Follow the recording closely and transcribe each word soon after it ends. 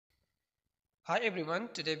Hi everyone,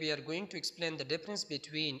 today we are going to explain the difference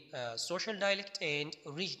between social dialect and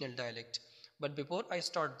regional dialect. But before I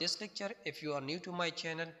start this lecture, if you are new to my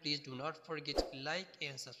channel, please do not forget like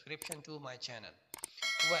and subscription to my channel.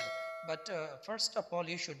 Well, but first of all,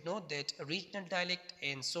 you should know that regional dialect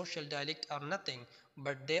and social dialect are nothing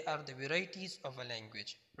but they are the varieties of a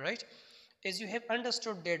language, right? As you have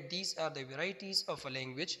understood that these are the varieties of a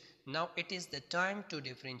language, now it is the time to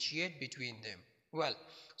differentiate between them. Well,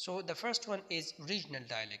 so the first one is regional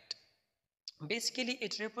dialect. Basically,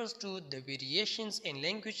 it refers to the variations in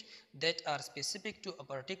language that are specific to a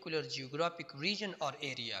particular geographic region or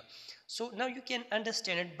area. So now you can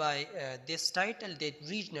understand it by this title, that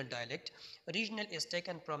regional dialect. Regional is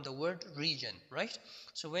taken from the word region, right?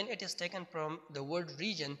 So when it is taken from the word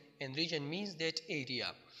region, and region means that area.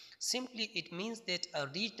 Simply, it means that a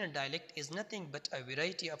regional dialect is nothing but a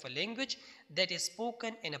variety of a language that is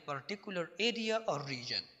spoken in a particular area or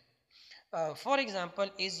region. For example,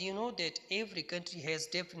 is you know that every country has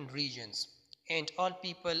different regions and all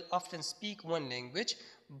people often speak one language,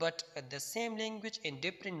 but the same language in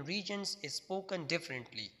different regions is spoken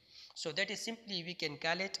differently. So that is simply we can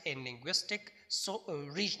call it a linguistic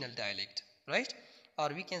regional dialect, right? Or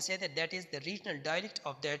we can say that that is the regional dialect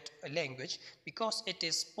of that language because it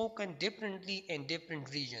is spoken differently in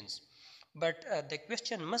different regions. But the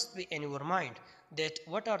question must be in your mind that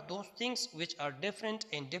what are those things which are different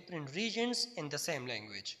in different regions in the same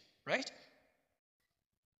language, right?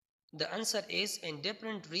 The answer is in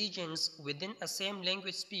different regions within a same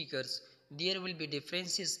language speakers, there will be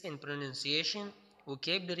differences in pronunciation,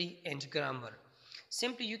 vocabulary and grammar.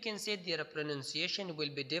 Simply you can say their pronunciation will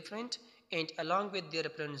be different, and along with their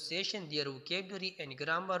pronunciation, their vocabulary and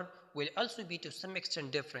grammar will also be to some extent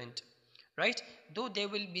different, right? Though they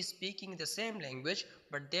will be speaking the same language,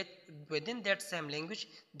 but that within that same language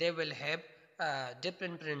they will have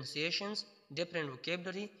different pronunciations, different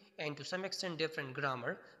vocabulary and to some extent different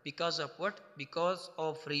grammar. Because of what? Because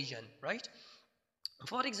of region, right?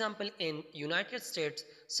 For example, in United States,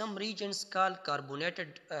 some regions call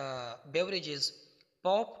carbonated beverages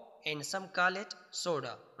pop and some call it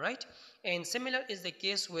soda, right? And similar is the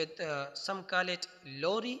case with some call it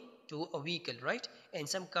lorry to a vehicle, right? And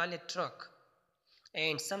some call it truck,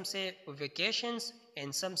 and some say vacations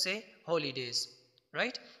and some say holidays,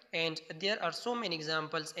 right? And there are so many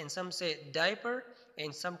examples, and some say diaper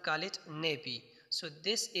and some call it nappy. So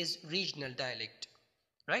this is regional dialect,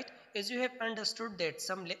 right? As you have understood that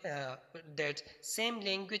that same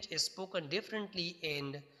language is spoken differently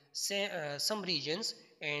in some regions,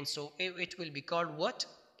 and so it will be called what?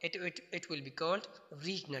 It will be called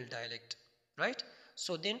regional dialect, right?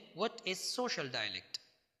 So then what is social dialect?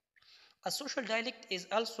 A social dialect is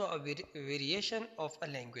also a variation of a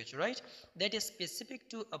language, right? That is specific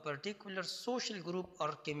to a particular social group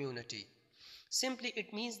or community. Simply,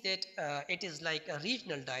 it means that it is like a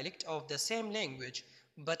regional dialect of the same language,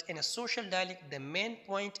 but in a social dialect, the main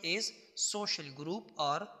point is social group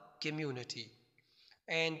or community.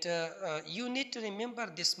 And you need to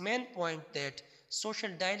remember this main point, that social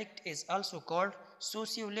dialect is also called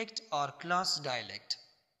sociolect or class dialect,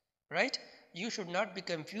 right? You should not be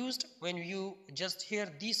confused when you just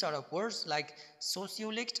hear these sort of words like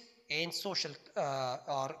sociolect and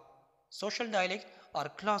or social dialect or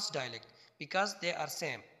class dialect, because they are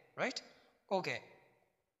same, right? Okay,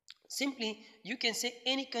 simply you can say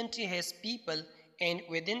any country has people, and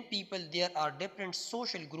within people there are different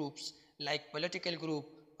social groups like political group,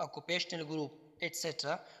 occupational group,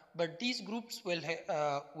 etc. But these groups will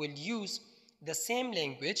use the same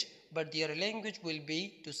language, but their language will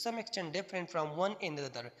be to some extent different from one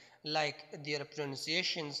another, like their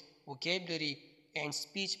pronunciations, vocabulary and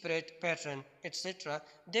speech pattern, etc.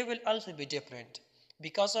 They will also be different.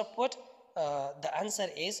 Because of what? The answer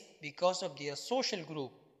is because of their social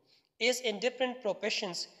group. Is in different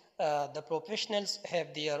professions, the professionals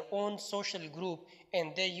have their own social group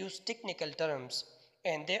and they use technical terms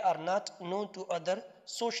and they are not known to other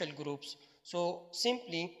social groups. So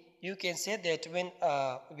simply you can say that when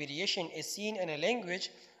a variation is seen in a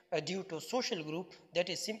language due to social group, that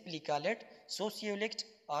is simply called sociolect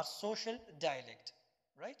or social dialect,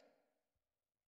 right?